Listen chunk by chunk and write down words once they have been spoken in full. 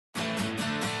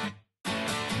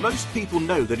Most people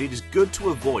know that it is good to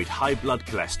avoid high blood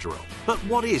cholesterol. But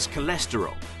what is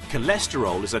cholesterol?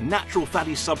 Cholesterol is a natural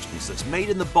fatty substance that's made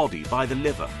in the body by the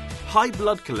liver. High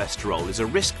blood cholesterol is a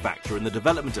risk factor in the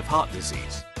development of heart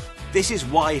disease. This is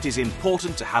why it is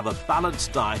important to have a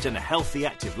balanced diet and a healthy,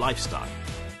 active lifestyle.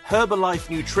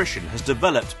 Herbalife Nutrition has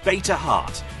developed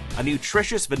Betaheart, a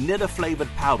nutritious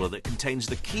vanilla-flavoured powder that contains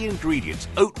the key ingredient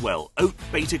Oatwell Oat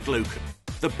Beta-Glucan.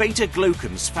 The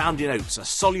beta-glucans found in oats are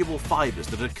soluble fibres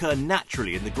that occur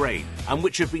naturally in the grain and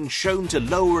which have been shown to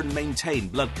lower and maintain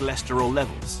blood cholesterol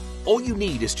levels. All you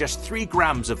need is just 3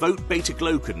 grams of oat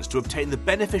beta-glucans to obtain the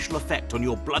beneficial effect on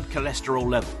your blood cholesterol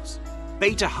levels.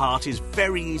 Betaheart is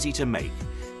very easy to make.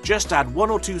 Just add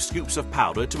 1 or 2 scoops of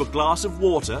powder to a glass of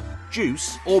water,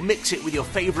 juice, or mix it with your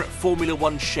favourite Formula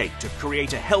 1 shake to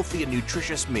create a healthy and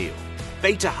nutritious meal.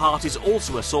 Betaheart is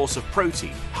also a source of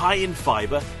protein, high in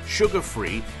fibre,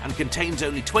 sugar-free, and contains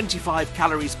only 25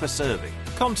 calories per serving.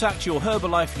 Contact your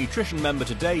Herbalife Nutrition member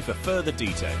today for further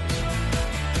details.